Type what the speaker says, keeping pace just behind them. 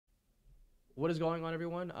What is going on,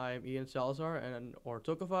 everyone? I'm Ian Salazar, or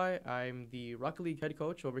TOKIFYY. I'm the Rocket League head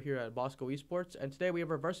coach over here at Bosco Esports, and today we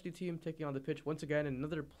have our varsity team taking on the pitch once again in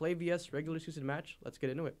another Play vs regular season match. Let's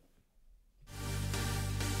get into it.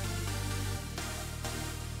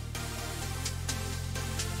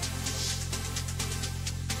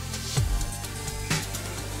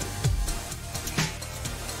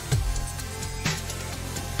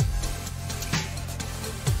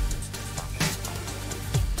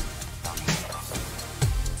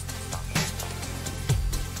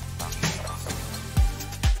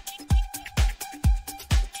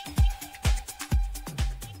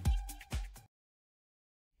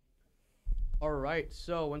 Alright,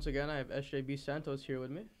 so once again I have SJB Santos here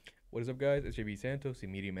with me. What is up, guys? It's JB Santos, the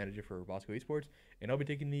media manager for Bosco Esports, and I'll be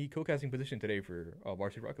taking the co-casting position today for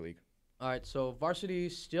Varsity Rocket League. Alright, so Varsity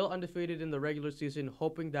still undefeated in the regular season,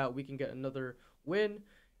 hoping that we can get another win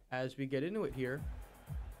as we get into it here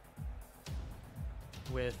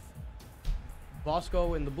with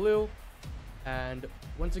Bosco in the blue. And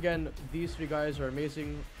once again, these three guys are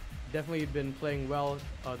amazing. Definitely been playing well.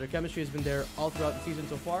 Their chemistry has been there all throughout the season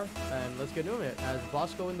so far. And let's get into it. As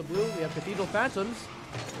Bosco in the blue, we have Cathedral Phantoms.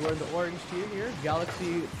 We're in the orange team here.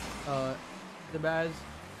 Galaxy, the Baz,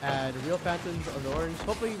 and Real Phantoms on the orange.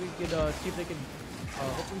 Hopefully we can see if they can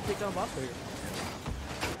hopefully take down Bosco here.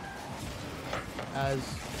 As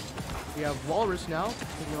we have Walrus now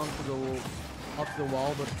taking on off the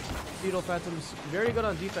wall, but Cathedral Phantoms very good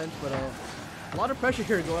on defense, but a lot of pressure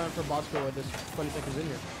here going on for Bosco at this 20 seconds in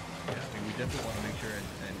here. Yeah, I mean, we definitely want to make sure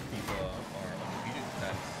and keep our undefeated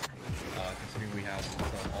stats, considering we have some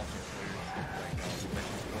alternate players, like we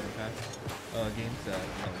mentioned before in the past games, that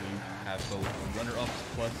we have both runner-ups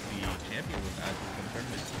plus the champion with at the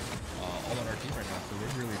tournament all on our team right now, so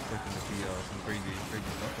we're really expecting to see some crazy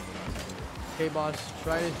stuff from them. K-Boss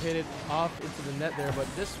trying to hit it off into the net there, but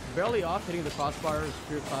just barely off, hitting the crossbar.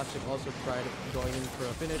 Spirit Classic also tried going in for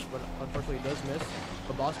a finish, but unfortunately does miss.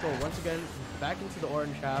 But Bosco once again back into the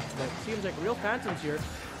orange half. That seems like Real Phantoms here.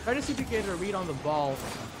 Trying to see if he can get a read on the ball,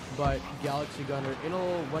 but Galaxy Gunner in a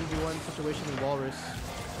little 1v1 situation in Walrus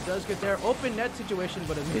does get there. Open net situation,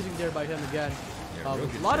 but amazing there by him again. Yeah,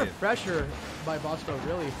 a lot of pressure by Bosco,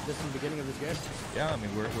 really, just in the beginning of this game. Yeah, I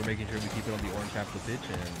mean, we're making sure we keep it on the orange half of the pitch,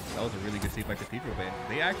 and that was a really good save by Cathedral. But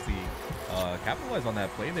they actually capitalized on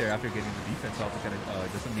that play there after getting the defense off and kind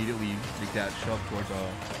of just immediately make that shove towards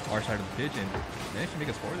our side of the pitch and managed to make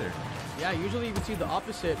a score there. Yeah, usually you would see the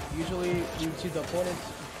opposite. Usually you would see the opponents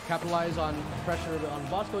capitalize on pressure on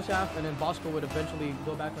Bosco's half, and then Bosco would eventually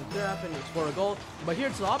go back on their half and score a goal. But here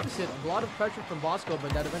it's the opposite. A lot of pressure from Bosco,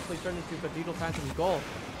 but that eventually turned into Cathedral Phantom's goal.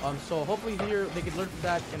 So hopefully here they can learn from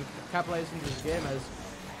that and capitalize into this game, as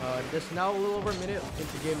just now a little over a minute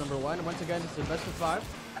into game number 1. Once again, it's the best of 5.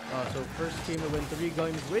 So first team to win 3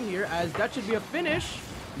 games win here, as that should be a finish.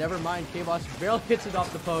 Never mind, K-Boss barely hits it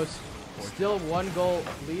off the post. Still 1 goal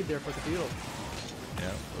lead there for Cathedral. Yeah,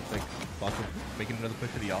 looks like Bosco making another push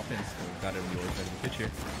to the offense. We've got it on the other side of the pitch here.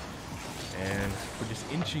 And we're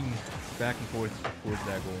just inching back and forth towards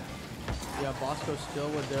that goal. Yeah, Bosco still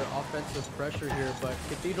with their offensive pressure here, but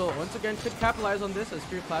Cathedral once again could capitalize on this, as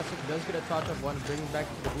Spirit Classic does get a touch of one, bringing back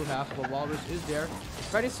to the blue half, but Walrus is there.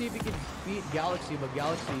 Trying to see if he can beat Galaxy, but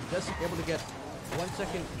Galaxy just able to get 1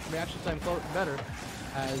 second reaction time better,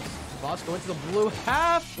 as Bosco into the blue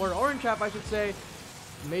half, or orange half I should say.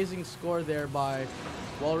 Amazing score there by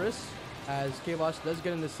Walrus, as K-Boss does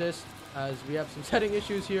get an assist, as we have some setting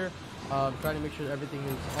issues here. Trying to make sure everything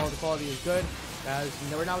is, all the quality is good, as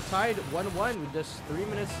we're now tied 1-1 with just 3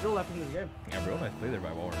 minutes still left in this game. Yeah, real nice play there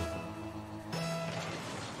by Walrus.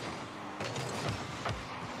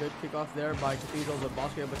 Good kickoff there by Cathedral, but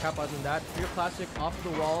Bosco able to capitalize on that. Pure Classic off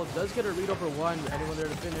of the wall, does get a read over 1, anyone there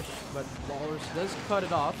to finish, but Walrus does cut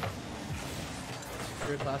it off.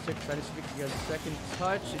 Pure Classic trying to see if he can get a second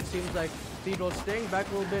touch. It seems like Cathedral staying back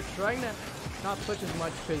a little bit, trying to not push as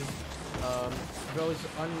much, because those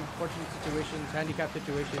unfortunate situations, handicap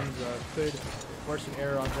situations, could force an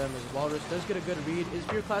error on them, as Walrus does get a good read. Is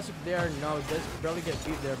Pure Classic there? No, does barely get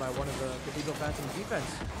beat there by one of the Cathedral Phantom defense.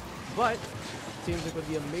 But it seems like with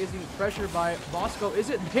the amazing pressure by Bosco, is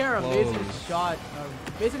it there? Amazing shot.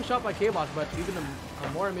 Amazing shot by K-Boss, but even a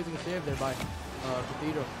more amazing save there by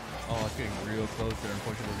Cathedral. Oh, it's getting real close there.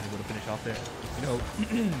 Unfortunately, we're able to finish off there. You know,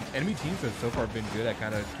 enemy teams have so far been good at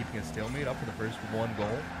kind of keeping a stalemate up for the first 1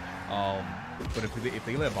 goal. But if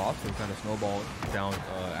they let Bosco kind of snowball down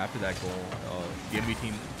after that goal, the enemy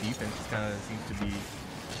team defense just kind of seems to be,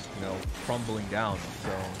 you know, crumbling down. So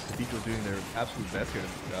Cathedral's doing their absolute best here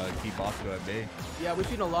to keep Bosco at bay. Yeah, we've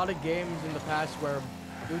seen a lot of games in the past where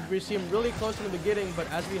We seem really close in the beginning, but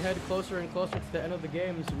as we head closer and closer to the end of the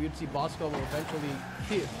games, we would see Bosco will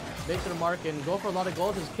eventually make their mark and go for a lot of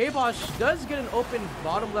goals. As K-Bosh does get an open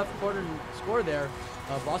bottom left corner score there.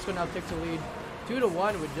 Bosco now takes the lead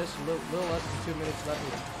 2-1 with just a little less than 2 minutes left.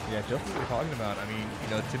 Yeah, just what we're talking about. I mean, you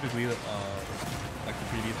know, typically, like the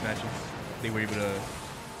previous matches, they were able to,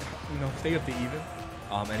 you know, stay up to even.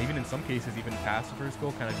 And even in some cases, even past the first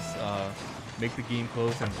goal, kind of just make the game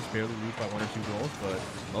close and just barely lose by 1 or 2 goals. But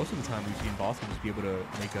most of the time, we've seen Bosco just be able to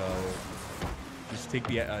make just take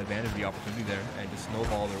the advantage of the opportunity there and just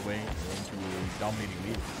snowball their way into a dominating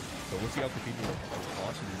lead. So we'll see how Cathedral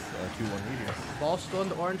launches this 2-1 lead here. Ball still in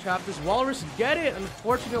the orange half. Does Walrus get it?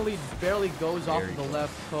 Unfortunately, barely goes off of the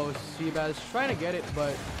left post. Seabass trying to get it,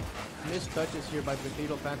 but missed touches here by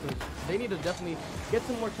Cathedral Phantoms. They need to definitely get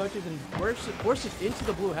some more touches and force it into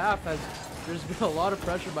the blue half, as there's been a lot of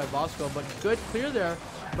pressure by Bosco, but good clear there.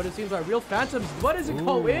 But it seems like Real Phantoms, what does it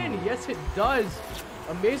go in? Yes, it does.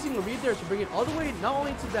 Amazing read there to bring it all the way, not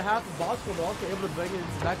only to the half of Bosco, but also able to bring it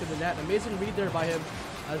into the back of the net. Amazing read there by him,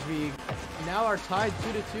 as we now are tied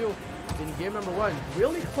 2-2 in game number 1.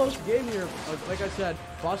 Really close game here. Like I said,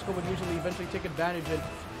 Bosco would usually eventually take advantage and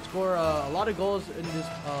score a lot of goals in this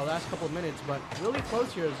last couple of minutes, but really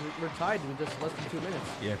close here as we're tied with just less than 2 minutes.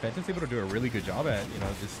 Yeah, Phantom's able to do a really good job at, you know,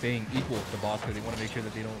 just staying equal to Bosco. They want to make sure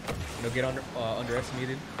that they don't, you know, get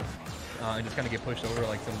underestimated and just kind of get pushed over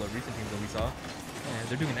like some of the recent teams that we saw. And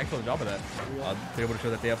they're doing an excellent job of that. They're able to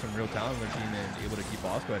show that they have some real talent on their team and able to keep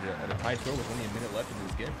Bosco at a tight score with only a minute left in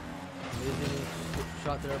this game. Amazing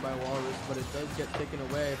shot there by Walrus, but it does get taken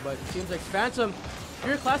away. But it seems like Phantom,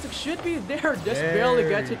 Pure Classic should be there. Just barely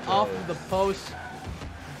gets it off of the post.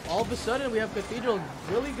 All of a sudden, we have Cathedral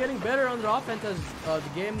really getting better on their offense as the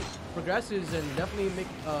game progresses, and definitely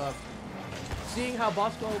seeing how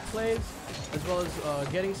Bosco plays, as well as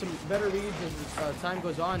getting some better reads as time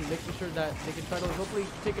goes on, making sure that they can try to hopefully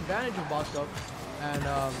take advantage of Bosco and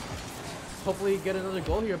hopefully get another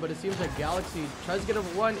goal here. But it seems like Galaxy tries to get over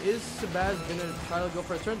one. Is Sebaz gonna try to go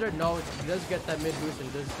for a turn there? No, it does get that mid boost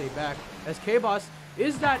and does stay back. As K-Boss,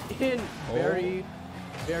 is that in? Very,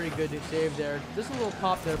 very good save there. Just a little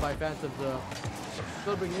pop there by Phantoms.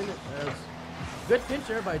 Still bringing in as good pinch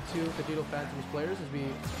there by 2 Cathedral Phantoms players as we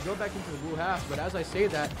go back into the blue half. But as I say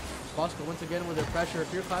that, Bosco once again with their pressure.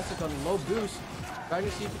 Pure Classic on low boost, trying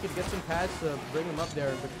to see if he could get some pads to bring him up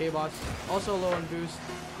there. But K-Boss also low on boost.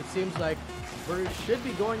 It seems like we should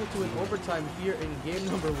be going into an overtime here in game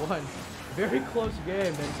number 1. Very close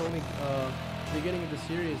game, and it's only beginning of the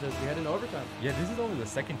series as we head into overtime. Yeah, this is only the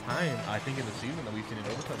second time I think in the season that we've seen an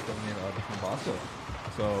overtime coming in between Bosco.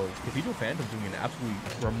 So Cathedral Phantom doing an absolutely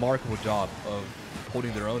remarkable job of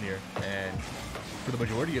holding their own here, and for the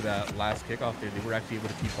majority of that last kickoff there, they were actually able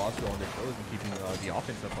to keep Bosco on their toes and keeping the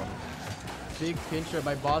offense up on them. Big pincher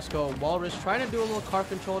by Bosco. Walrus trying to do a little car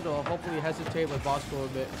control to hopefully hesitate with Bosco a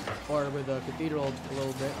bit, or with Cathedral a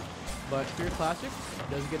little bit. But Pure Classic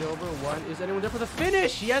does get over one. Is anyone there for the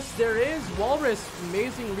finish? Yes, there is. Walrus,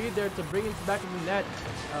 amazing read there to bring it back in the net.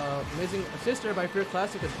 Amazing assist there by Pure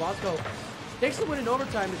Classic as Bosco takes the win in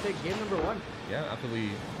overtime to take game number 1. Yeah,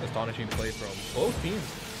 absolutely astonishing play from both teams.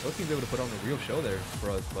 Both teams able to put on a real show there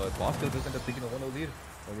for us, but Bosco does end up taking a 1-0 lead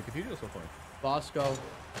over Cathedral so far. Bosco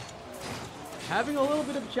having a little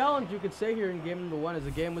bit of a challenge, you could say, here in game number 1, as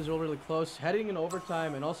the game was really close, heading in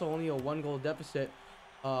overtime and also only a 1-goal deficit.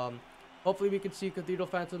 Hopefully we can see Cathedral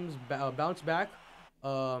Phantoms bounce back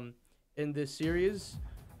in this series,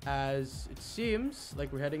 as it seems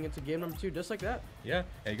like we're heading into game number 2 just like that. Yeah,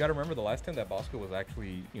 and you got to remember the last time that Bosco was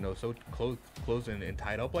actually, you know, so close and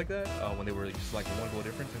tied up like that, when they were just like a 1-goal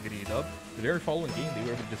difference and getting it up, the very following game they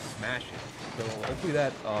were able to just smash it. So hopefully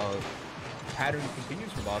that pattern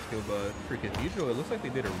continues for Bosco, but for Cathedral, it looks like they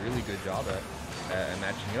did a really good job at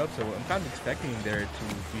matching up. So I'm kind of expecting there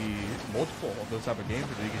to be multiple of those type of games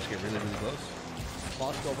where they can just get really, really close.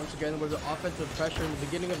 Bosco once again with the offensive pressure in the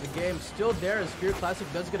beginning of the game, still there as Pure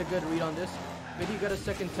Classic does get a good read on this. Did he get a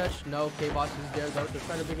second touch? No. K-Boss is there though. They're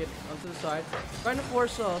trying to bring it onto the side, trying to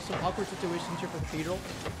force some awkward situations here for Cathedral,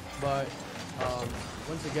 but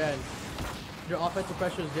once again, their offensive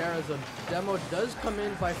pressure is there as a demo does come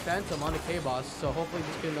in by Phantom on the K-Boss, so hopefully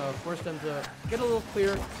this can force them to get a little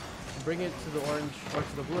clear, bring it to the orange or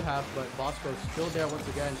to the blue half. But Bosco is still there once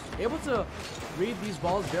again, able to read these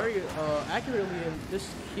balls very accurately and just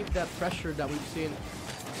keep that pressure that we've seen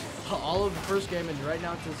all of the first game and right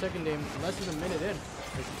now to the second game, less than a minute in.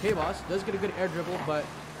 K-Boss does get a good air dribble, but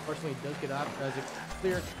unfortunately does get out as it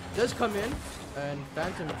clear does come in, and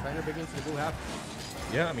Phantom trying to bring into the blue half.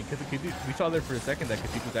 Yeah, I mean, we saw there for a second that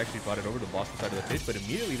Cathedral's actually brought it over to the Bosco side of the pitch, but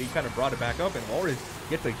immediately they kind of brought it back up, and Walrus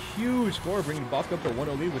gets a huge score, bringing Bosco up to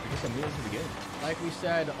 1-0 lead with just a minute into the game. Like we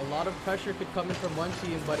said, a lot of pressure could come in from one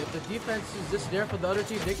team, but if the defense is just there for the other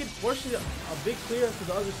team, they could force a big clear to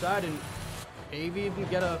the other side and maybe even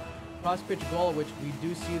get a cross-pitch goal, which we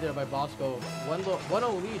do see there by Bosco.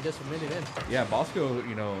 1-0 lead just a minute in. Yeah, Bosco,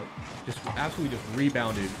 you know, just absolutely just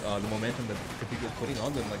rebounded the momentum that Cathedral was putting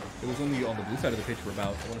on them. Like, it was only on the blue side of the pitch for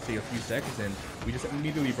about, I want to say, a few seconds, and we just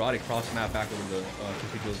immediately brought it cross-map back over the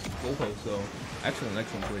Cathedral's goalpost. So, excellent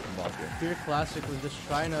play from Bosco. Pure Classic was just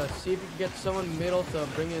trying to see if he could get someone middle to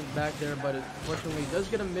bring it back there, but unfortunately does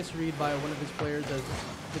get a misread by one of his players as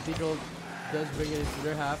Cathedral does bring it into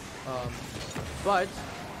their half. But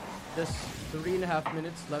just 3.5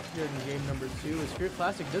 minutes left here in game number 2. As Pure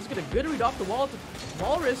Classic does get a good read off the wall to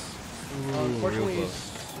Walrus. Unfortunately,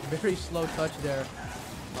 very slow touch there.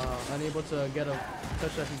 Unable to get a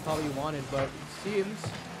touch that he probably wanted, but it seems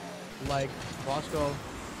like Bosco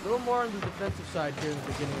a little more on the defensive side here in the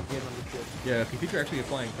beginning of game number 2. Yeah, Cathedral actually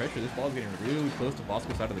applying pressure. This ball is getting really close to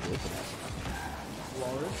Bosco's side of the goal.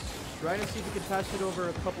 Walrus trying to see if he can pass it over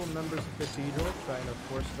a couple of members of Cathedral, trying to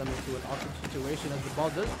force them into an awkward situation as the ball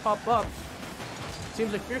does pop up.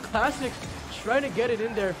 Seems like Pure Classic trying to get it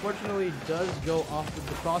in there. Fortunately, does go off of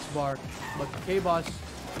the crossbar, but K-Boss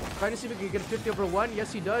trying to see if he can get a 50/1.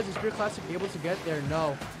 Yes, he does. Is Pure Classic able to get there?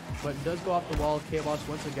 No, but does go off the wall. K-Boss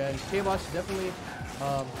once again. K-Boss definitely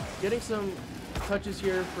getting some touches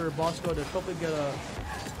here for Bosco to hopefully get a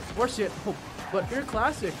force it. Oh, but Pure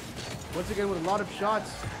Classic once again with a lot of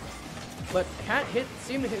shots, but can't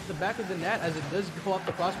seem to hit the back of the net as it does go off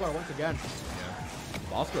the crossbar once again. Yeah.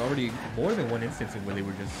 Bosco already more than one instance in where they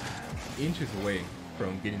were just inches away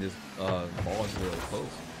from getting this ball into the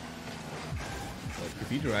post. But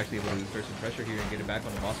Cathedral are actually able to exert some pressure here and get it back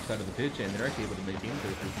on the Bosco side of the pitch, and they're actually able to maintain it for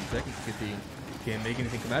a few seconds to see if they can make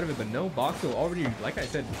anything come out of it. But no, Bosco already, like I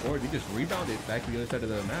said before, they just rebounded back to the other side of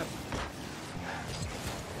the map.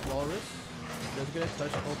 Walrus does get a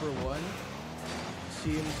touch over one.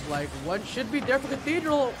 Seems like one should be there for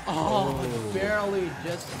Cathedral. Oh, barely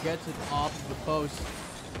just gets it off the post.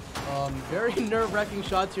 Very nerve-wracking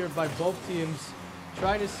shots here by both teams.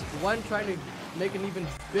 One trying to make an even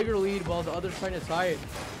bigger lead while the other trying to tie it.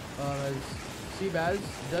 As Seabaz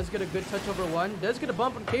does get a good touch over one. Does get a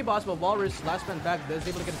bump on K-Boss, but Walrus, last man back, does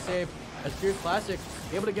able to get a save. As Pure Classic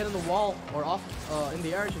able to get in the wall, or off in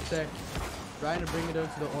the air, I should say. Trying to bring it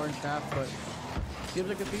into the orange half, but seems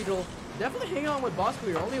like Cathedral definitely hanging on with Bosco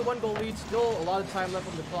here. Only a 1-goal lead, still a lot of time left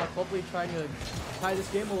on the clock. Hopefully trying to tie this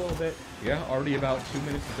game a little bit. Yeah, already about 2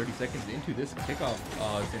 minutes and 30 seconds into this kickoff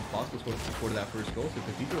since Bosco scored that first goal. So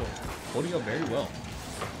Cathedral holding up very well.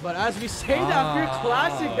 But as we say that, Pure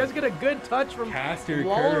Classic does get a good touch from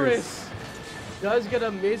Walrus. Does get an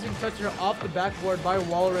amazing touch here off the backboard by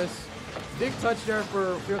Walrus. Big touch there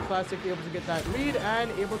for Pure Classic, able to get that lead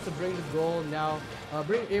and able to bring the goal now.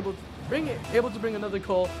 Able to bring another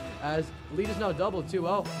goal as lead is now doubled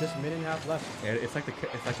 2-0. Just a minute and a half left. Yeah, it's like the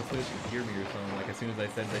footage could hear me or something. Like as soon as I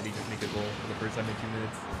said that they just make a goal for the first time in 2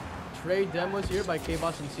 minutes. Trade demos here by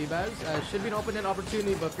K-Boss and Seabaz. Should be an open net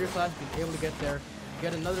opportunity, but Pure Classic is able to get there.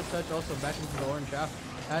 Get another touch also back into the orange half.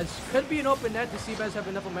 As could be an open net. Does Seabaz have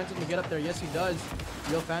enough momentum to get up there? Yes, he does.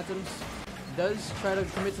 Real Phantoms does try to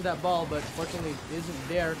commit to that ball, but fortunately isn't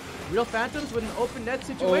there. Real Phantoms with an open net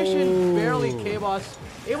situation. Barely K-Boss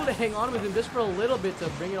able to hang on with him just for a little bit to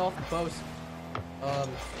bring it off the post.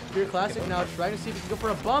 Pure Classic now trying to see if he can go for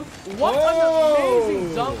a bump. What an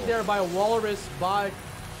amazing dunk there by Walrus.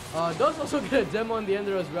 Does also get a demo in the end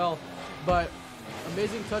there as well. But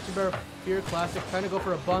amazing touch by Pure Classic trying to go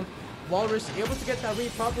for a bump. Walrus able to get that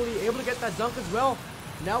read properly, able to get that dunk as well.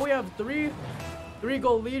 Now we have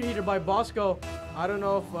three-goal lead here by Bosco. I don't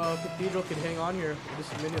know if Cathedral can hang on here.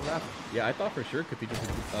 Just a minute left. Yeah, I thought for sure Cathedral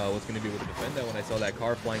was going to be able to defend that when I saw that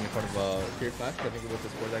car flying in front of Pure Classic. I think it was to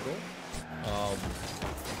score that goal.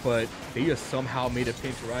 But they just somehow made a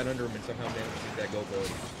pinch right under him and somehow managed to get that goal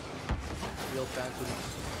going. Real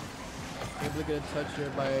Phantoms able to get a touch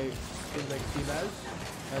here by things like Seabaz.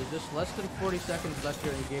 Has just less than 40 seconds left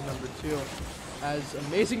here in game number 2. As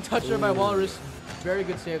amazing touch there by Walrus. Very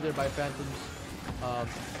good save there by Phantoms.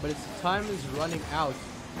 But its time is running out.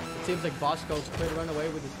 It seems like Bosco could run away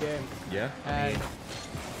with this game. Yeah, and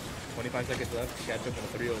 25 seconds left to catch up on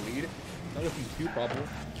a 3-0 lead. Not looking too probable,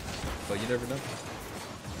 but you never know.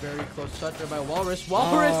 Very close touch there by Walrus.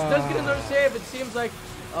 Walrus does get another save. It seems like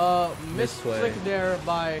misclick there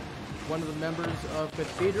by one of the members of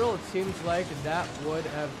Cathedral. It seems like that would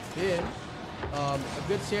have been a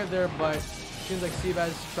good save there, but it seems like Seabaz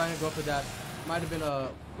is trying to go for that might have been a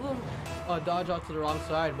little dodge out to the wrong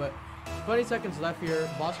side, but 20 seconds left here.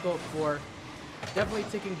 Bosco for definitely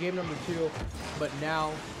taking game number 2, but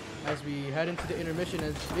now as we head into the intermission,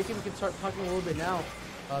 as we can start talking a little bit now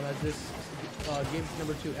as this game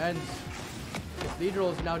number 2 ends.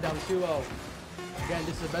 Cathedral is now down 2-0. Again,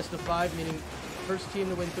 this is a best of 5, meaning first team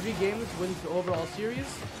to win 3 games wins the overall series.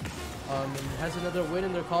 And has another win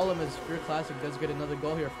in their column as Fear Classic does get another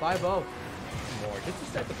goal here. 5-0. More, just to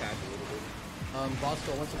set the pace a little bit.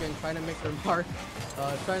 Bosco once again trying to make their mark,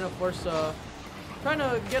 trying to force, trying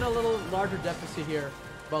to get a little larger deficit here.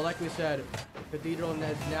 But like we said, Cathedral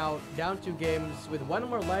is now down 2 games with 1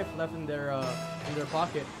 more life left in their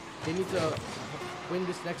pocket. They need to win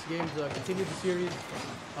this next game to continue the series.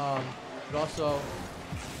 But also,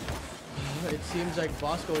 it seems like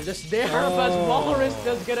Bosco is just there as Walrus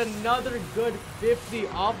does get another good 50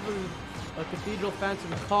 off of a Cathedral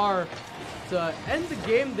Phantom car to end the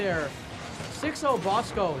game there. 6-0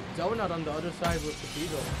 Bosco, donut on the other side with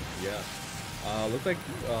Cathedral. Yeah. Looks like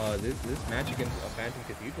this match against Phantom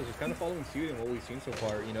Cathedral is kind of following suit in what we've seen so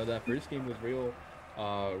far. You know, that first game was real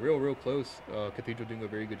close. Cathedral doing a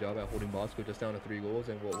very good job at holding Bosco just down to 3 goals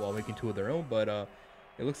and while making 2 of their own. But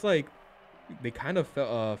it looks like they kind of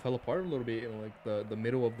fell apart a little bit in like the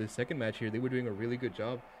middle of the second match here. They were doing a really good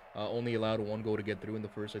job. Only allowed 1 goal to get through in the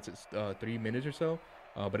first 3 minutes or so.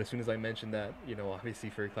 But as soon as I mentioned that, you know,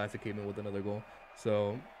 obviously Fear Classic came in with another goal.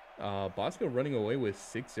 So Bosco running away with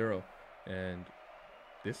 6-0. And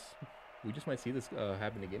we just might see this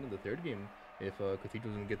happen again in the 3rd game if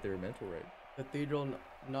Cathedral doesn't get their mental right. Cathedral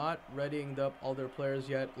not readying up all their players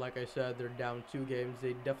yet. Like I said, they're down 2 games.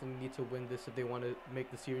 They definitely need to win this if they want to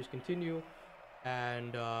make the series continue.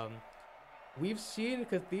 And we've seen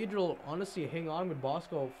Cathedral honestly hang on with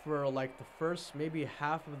Bosco for like the first maybe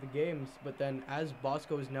half of the games. But then as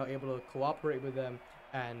Bosco is now able to cooperate with them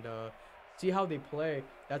and see how they play,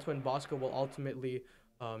 that's when Bosco will ultimately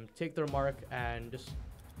take their mark and just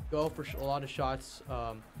go for a lot of shots.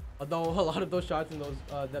 Although a lot of those shots in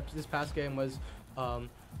this past game was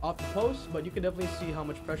off the post, but you can definitely see how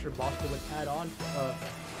much pressure Bosco would add on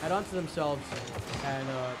to themselves. And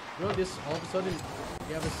really, this all of a sudden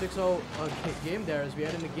you have a 6-0 game there as we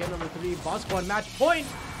head into game number 3. Bosco on match point.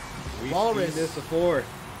 We've Walrus. seen this before.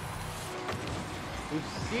 We've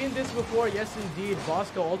seen this before, yes indeed.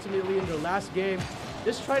 Bosco ultimately in their last game,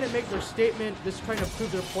 just trying to make their statement, just trying to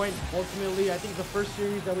prove their point. Ultimately, I think the first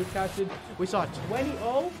series that we casted, we saw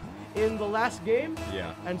 20-0 in the last game.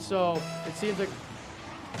 Yeah. And so it seems like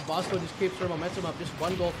Bosco just keeps their momentum up. Just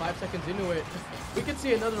 1 goal, 5 seconds into it. We could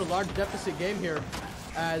see another large deficit game here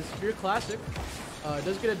as Fear Classic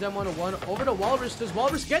does get a dem 1-1 over to Walrus. Does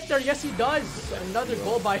Walrus get there? Yes, he does. Another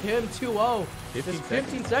goal by him, 2-0. Just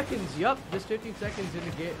 15 seconds. Yup, just 15 seconds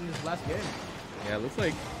in this last game. Yeah, it looks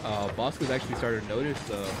like Bosco's actually started to notice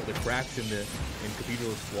the cracks in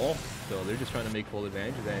Cathedral's wall. So they're just trying to make full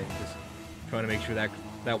advantage of that and just trying to make sure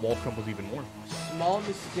that wall crumbles even more. Small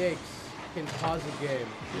mistakes can cause a game.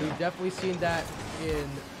 Yeah. We've definitely seen that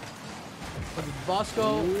with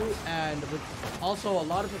Bosco and with also a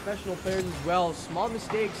lot of professional players as well. Small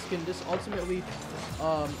mistakes can just ultimately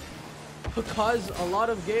cause a lot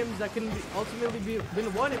of games that can ultimately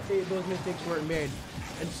been won if those mistakes weren't made.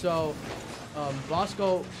 And so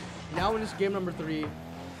Bosco, now in this game number 3,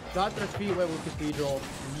 got their feet wet with Cathedral.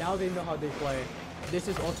 Now they know how they play. This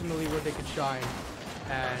is ultimately where they could shine.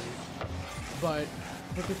 But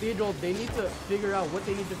for Cathedral, they need to figure out what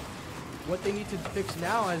they need to fix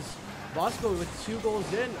now. As Bosco with 2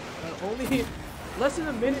 goals in, only less than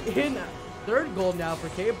a minute in, 3rd goal now for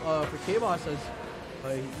K-Boss as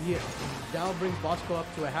he now brings Bosco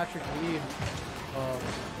up to a hat-trick lead.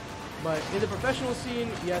 But in the professional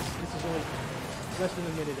scene, yes, this is only less than a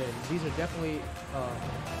minute in. These are definitely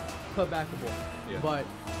cutbackable. Yeah. But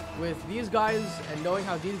with these guys and knowing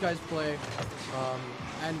how these guys play,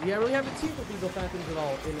 and we really haven't seen Cathedral Phantoms at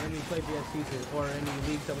all in any play this season or any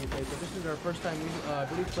leagues that we played. So this is our first time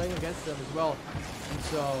really playing against them as well. And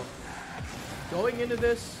so going into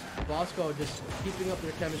this, Bosco just keeping up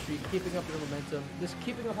their chemistry, keeping up their momentum, just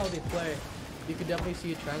keeping up how they play. You can definitely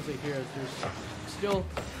see it translate here. There's still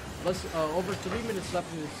over 3 minutes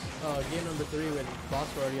left in this game number 3 with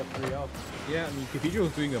Bosco already up 3-0. Yeah, I mean, Cathedral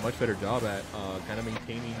is doing a much better job at kind of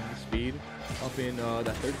maintaining speed up in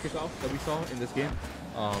that 3rd kickoff that we saw in this game.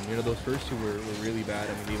 You know, those first 2 were really bad.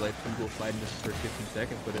 I mean, they let 2 goals slide in just the first 15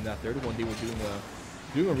 seconds, but in that 3rd one, they were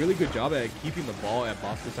doing a really good job at keeping the ball at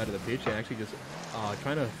Bosco's side of the pitch and actually just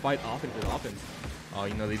trying to fight offense with offense.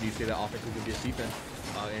 You know, they do say that offense is against defense,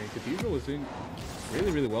 and Cathedral was doing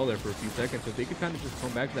really well there for a few seconds. So if they could kind of just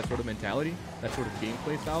come back to that sort of mentality, that sort of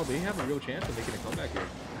gameplay style, they have a real chance of making a comeback here.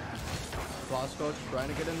 Bosco trying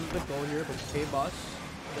to get into the goal here, but K-Boss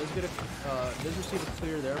does receive a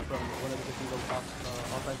clear there from one of the Cathedral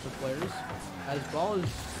offensive players. As ball is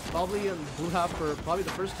probably in blue half for probably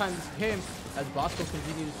the first time this game, as Bosco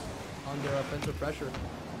continues on their offensive pressure.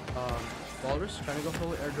 Walrus trying to go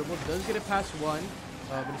full air dribble, does get it past one,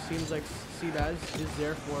 but it seems like Seabaz is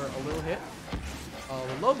there for a little hit.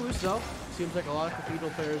 With low boost though, seems like a lot of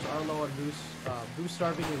Cathedral players are low on boost. Boost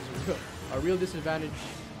starving is a real disadvantage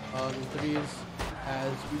in threes,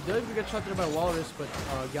 as we get shot by Walrus, but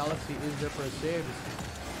Galaxy is there for a save.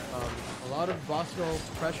 A lot of Bosco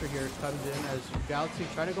pressure here comes in as Galaxy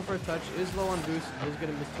trying to go for a touch, is low on boost, is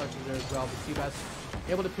going to miss touches there as well, but Seabass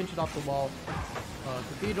able to pinch it off the wall.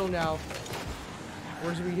 Cathedral now,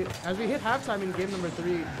 as we hit halftime in game number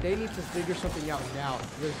 3, they need to figure something out now.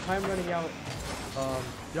 There's time running out.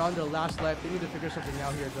 They're on their last lap. They need to figure something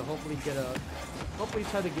out here to hopefully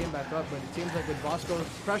tie the game back up. But it seems like with Bosco's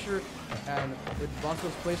pressure and with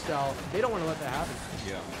Bosco's playstyle, they don't want to let that happen.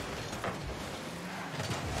 Yeah.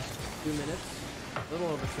 2 minutes, a little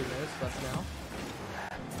over 2 minutes left now.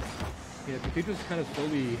 Yeah, Cathedral's kind of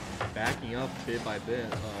slowly backing up bit by bit,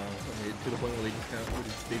 I mean, to the point where they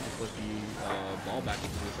just let the ball back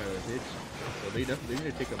into the side of the pitch. So they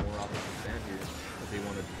need to take a more offensive stand here if they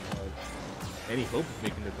want to any hope of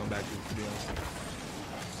making the comeback. To be honest,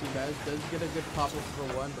 Seabaz does get a good pop up for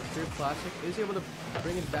one, but Pure Classic is able to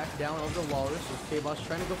bring it back down over the Walrus. As K-Boss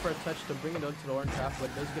trying to go for a touch to bring it out to the orange half, but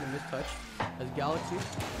does get a missed touch. As Galaxy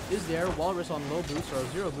is there, Walrus on low boost or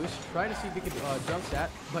zero boost, trying to see if he can jump that.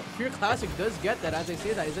 But Pure Classic does get that. As I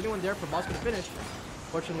say that, is anyone there for Bosco to finish?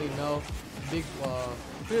 Fortunately, no. Big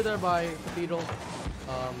clear there by Cathedral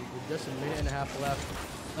with just a minute and a half left.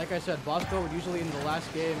 Like I said, Bosco would usually in the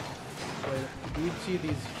last game, we'd see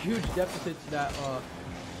these huge deficits that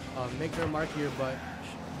make their mark here, but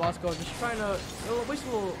Bosco just trying to waste a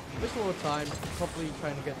little time, hopefully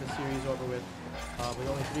trying to get the series over with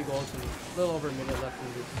only 3 goals and a little over a minute left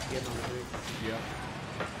in this game number 3. Yeah.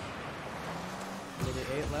 Minute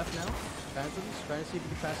 8 left now. Phantoms trying to see if he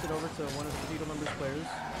can pass it over to one of the Cathedral members' players.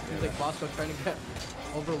 Seems like Bosco trying to get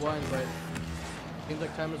over one, but seems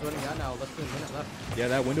like time is running out now. Less than a minute left. Yeah,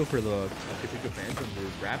 that window for the Cathedral Phantoms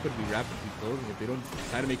is rapidly closing. If they don't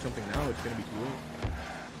decide to make something now, it's going to be too late.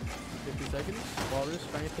 50 seconds. Walrus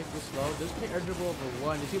trying to take this slow. Does get air dribble over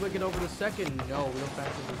one. Does he get over the second? No, Real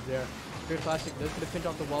Phantom is there. Pure Classic does get a pinch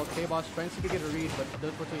off the wall. K-Boss trying to get a read, but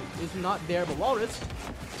unfortunately is not there. But Walrus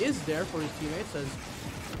is there for his teammates, as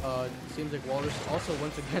seems like Walrus also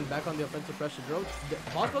once again back on the offensive pressure.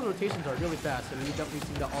 Bosco's rotations are really fast, and we've definitely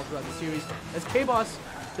seen that all throughout the series. As K-Boss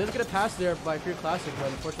does get a pass there by Pure Classic, but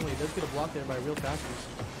unfortunately does get a block there by Real Phantoms.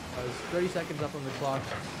 30 seconds left on the clock.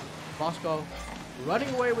 Bosco running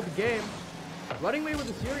away with the game, running away with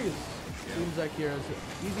the series. Seems like here is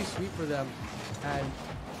an easy sweep for them, and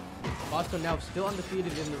Bosco now still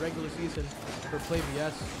undefeated in the regular season for Play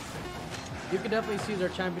BS. You can definitely see their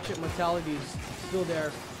championship mentality is still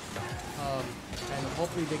there, and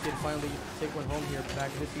hopefully they can finally take one home here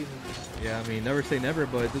back this season. Yeah, I mean, never say never,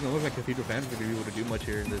 but it doesn't look like Cathedral fans are going to be able to do much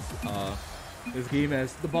here in this game,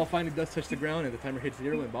 as the ball finally does touch the ground and the timer hits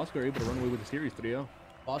 0, and Bosco are able to run away with the series 3-0.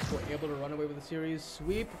 Bosco able to run away with the series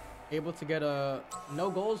sweep, able to get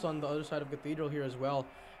no goals on the other side of Cathedral here as well,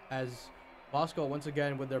 as Bosco once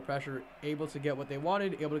again with their pressure able to get what they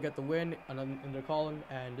wanted, able to get the win in their column,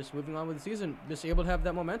 and just moving on with the season, just able to have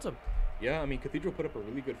that momentum. Yeah, I mean, Cathedral put up a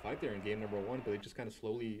really good fight there in game number 1, but they just kind of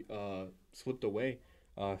slowly slipped away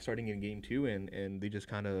starting in game 2, and they just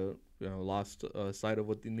kind of lost sight of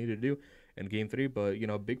what they needed to do in game 3.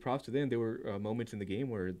 But big props to them. There were moments in the game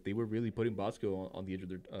where they were really putting Bosco on the edge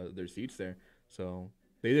of their seats there. So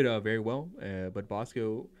they did very well. But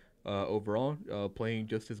Bosco overall playing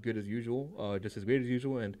just as good as usual, just as great as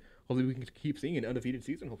usual, and hopefully we can keep seeing an undefeated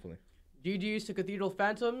season. Hopefully. GG's to Cathedral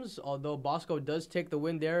Phantoms, although Bosco does take the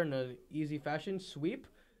win there in an easy fashion sweep,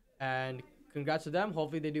 and congrats to them.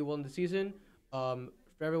 Hopefully they do well in the season.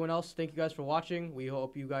 For everyone else, thank you guys for watching. We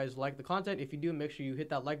hope you guys like the content. If you do, make sure you hit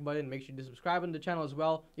that like button. Make sure you subscribe on the channel as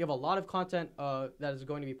well. You have a lot of content that is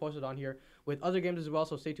going to be posted on here with other games as well,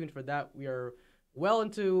 so stay tuned for that. We are well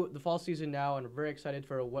into the fall season now, and very excited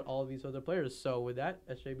for what all of these other players. So with that,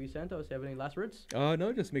 SJB Santos, you have any last words?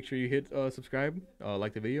 No, just make sure you hit subscribe,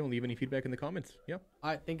 like the video, and leave any feedback in the comments. Yeah.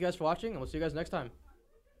 All right, thank you guys for watching, and we'll see you guys next time.